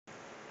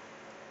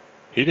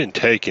He didn't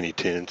take any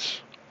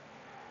tents.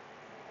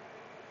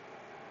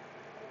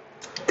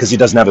 Because he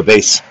doesn't have a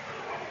base.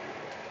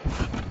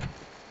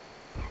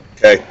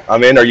 Okay,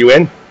 I'm in. Are you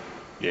in?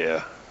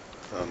 Yeah,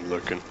 I'm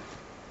looking.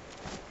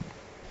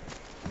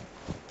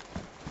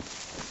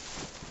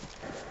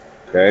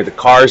 Okay, the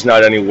car's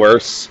not any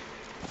worse.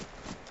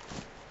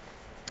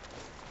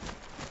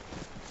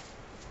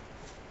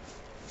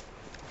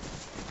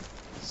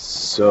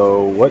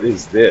 So, what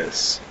is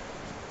this?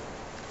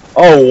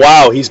 Oh,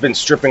 wow, he's been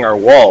stripping our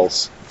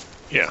walls.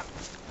 Yeah.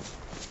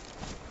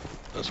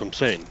 That's what I'm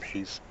saying.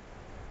 He's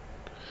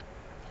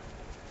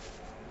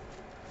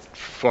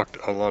fucked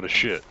a lot of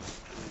shit.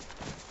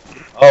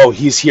 Oh,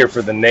 he's here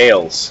for the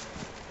nails.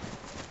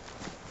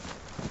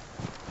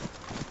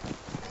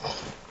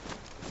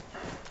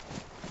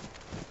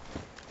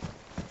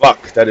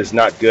 Fuck, that is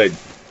not good.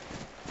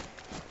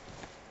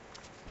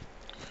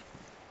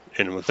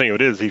 And the thing of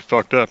it is, he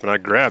fucked up, and I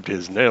grabbed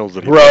his nails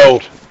that he Bro,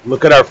 left.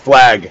 look at our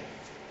flag.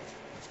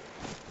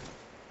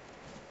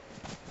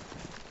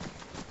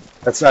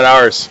 That's not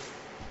ours.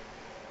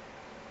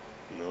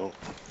 No.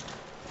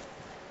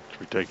 Should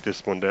we take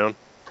this one down?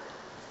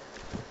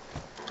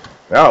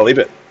 No, I'll leave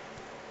it.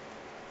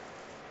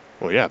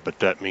 Well, yeah, but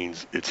that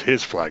means it's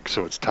his flag,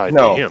 so it's tied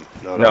No, to him.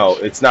 Not no, us.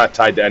 it's not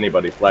tied to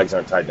anybody. Flags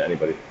aren't tied to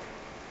anybody.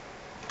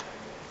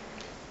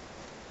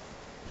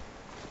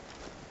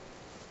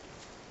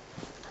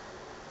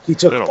 He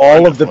took They don't all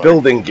mind of the the flag.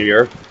 building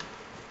gear.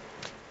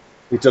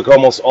 He took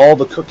almost all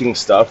the cooking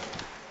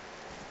stuff.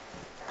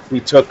 He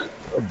took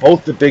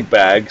both the big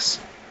bags.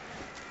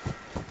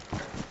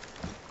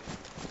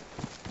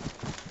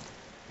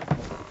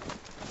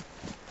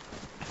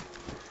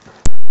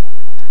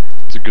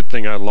 It's a good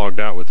thing I logged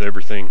out with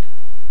everything.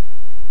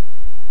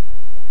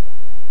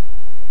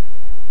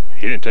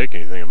 He didn't take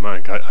anything of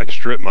mine. I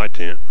stripped my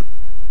tent.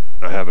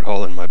 I have it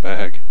all in my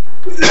bag.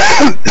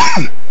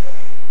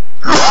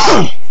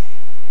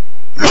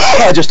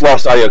 I just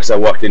lost audio because I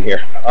walked in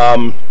here.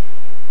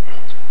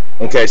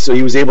 Okay, so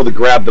he was able to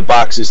grab the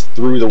boxes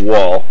through the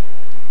wall.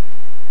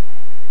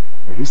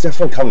 He's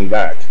definitely coming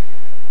back.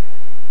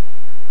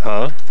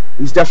 Huh?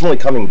 He's definitely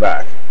coming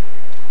back.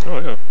 Oh,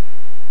 yeah.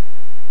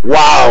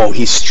 Wow,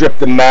 he stripped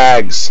the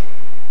mags.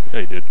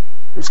 Yeah, he did.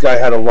 This guy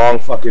had a long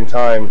fucking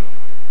time.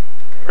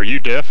 Are you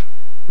deaf?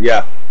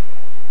 Yeah.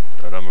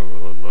 Alright, I'm gonna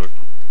go look.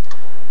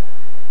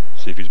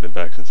 See if he's been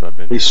back since I've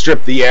been He here.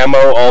 stripped the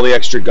ammo, all the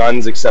extra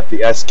guns except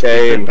the SK. He's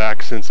been And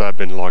back since I've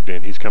been logged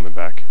in. He's coming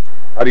back.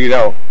 how do you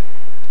know?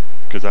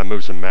 Because I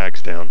moved some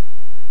mags down.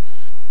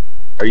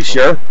 Are you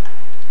sure?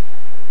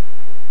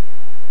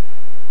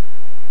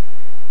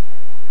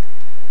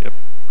 Yep.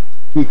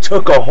 He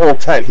took a whole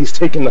tent. He's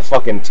taking the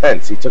fucking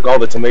tents. He took all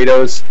the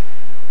tomatoes.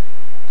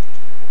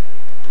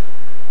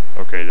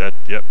 Okay,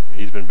 yep.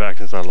 He's been back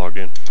since I logged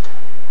in.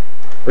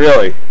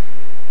 Really?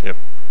 Yep.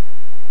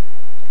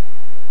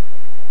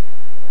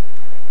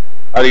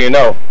 How do you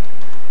know?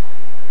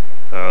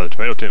 The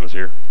tomato tent was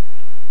here.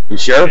 You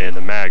sure? And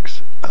the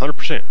mags,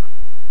 100%.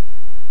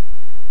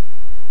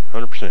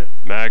 100%.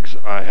 Mags,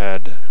 I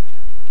had,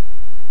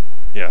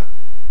 yeah,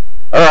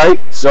 Alright,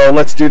 so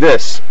let's do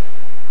this.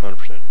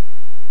 100%.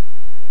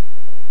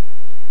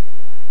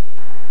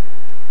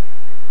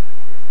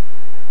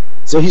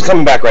 So he's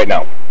coming back right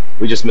now.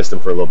 We just missed him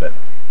for a little bit.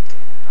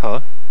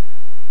 Huh?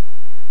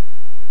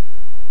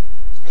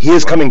 He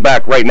is coming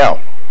back right now.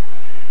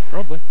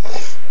 Probably.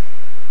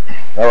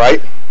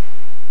 Alright.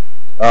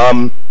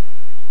 The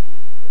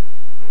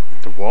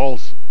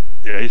walls,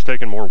 yeah, he's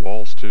taking more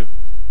walls too.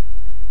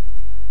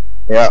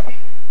 Yeah.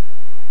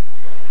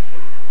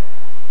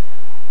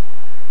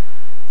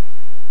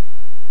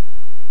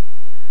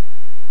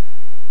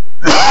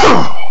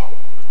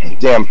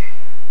 Damn.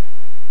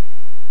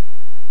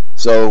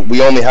 So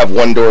we only have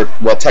one door,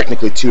 well,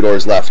 technically two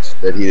doors left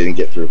that he didn't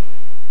get through.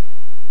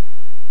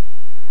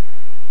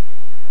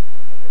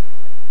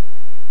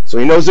 So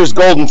he knows there's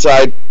gold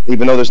inside,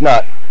 even though there's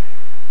not.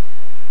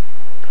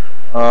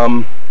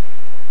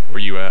 Where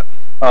you at?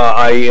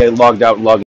 I logged out and logged